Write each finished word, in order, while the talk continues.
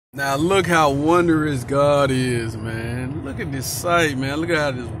Now look how wondrous God is, man. Look at this sight, man. Look at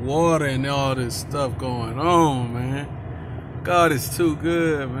how this water and all this stuff going on, man. God is too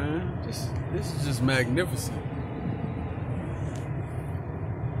good, man. This is just magnificent.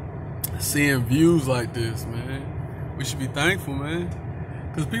 Seeing views like this, man. We should be thankful, man.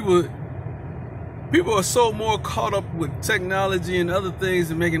 Because people are so more caught up with technology and other things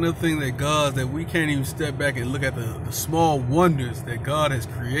and making other things that God's that we can't even step back and look at the small wonders that God has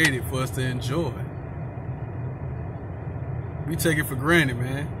created for us to enjoy. We take it for granted,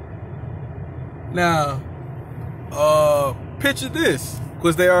 man. Now, picture this,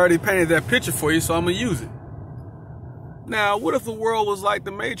 because they already painted that picture for you, so I'm going to use it. Now, what if the world was like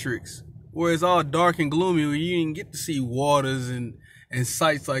the Matrix, where it's all dark and gloomy, where you didn't get to see waters and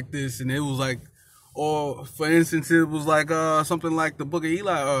sights like this, and it was like, or for instance, it was like something like the Book of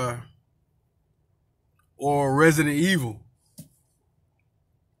Eli or Resident Evil,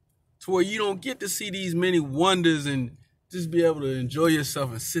 to where you don't get to see these many wonders and just be able to enjoy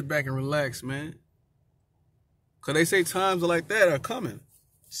yourself and sit back and relax, man. Because they say times like that are coming.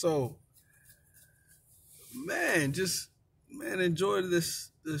 So, man, enjoy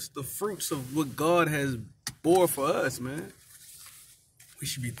the fruits of what God has bore for us, man. We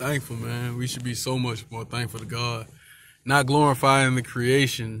should be thankful, man. We should be so much more thankful to God. Not glorifying the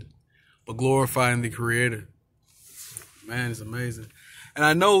creation, but glorifying the Creator. Man, it's amazing. And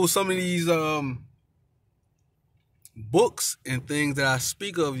I know some of these books and things that I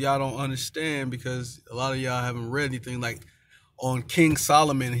speak of, y'all don't understand, because a lot of y'all haven't read anything like on King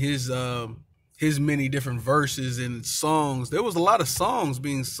Solomon, his many different verses and songs. There was a lot of songs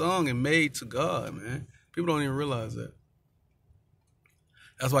being sung and made to God, man. People don't even realize that.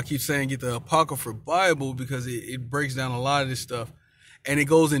 That's why I keep saying get the Apocrypha Bible, because it breaks down a lot of this stuff. And it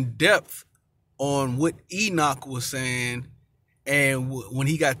goes in depth on what Enoch was saying and when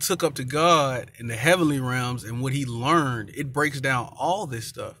he got took up to God in the heavenly realms and what he learned. It breaks down all this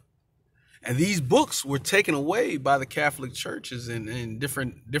stuff. And these books were taken away by the Catholic churches and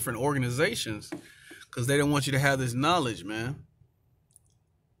different organizations because they didn't want you to have this knowledge, man,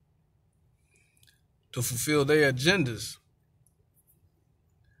 to fulfill their agendas.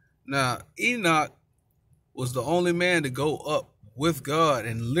 Now, Enoch was the only man to go up with God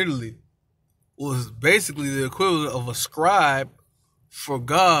and literally was basically the equivalent of a scribe for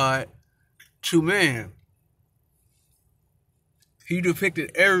God to man. He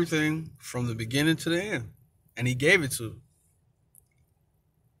depicted everything from the beginning to the end, and he gave it to us.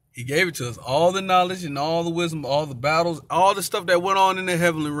 He gave it to us, all the knowledge and all the wisdom, all the battles, all the stuff that went on in the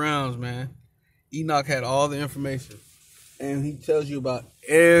heavenly realms, man. Enoch had all the information. And he tells you about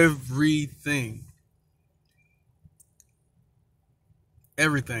everything.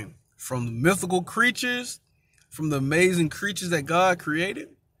 Everything. From the mythical creatures, from the amazing creatures that God created,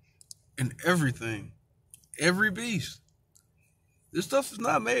 and everything. Every beast. This stuff is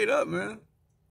not made up, man.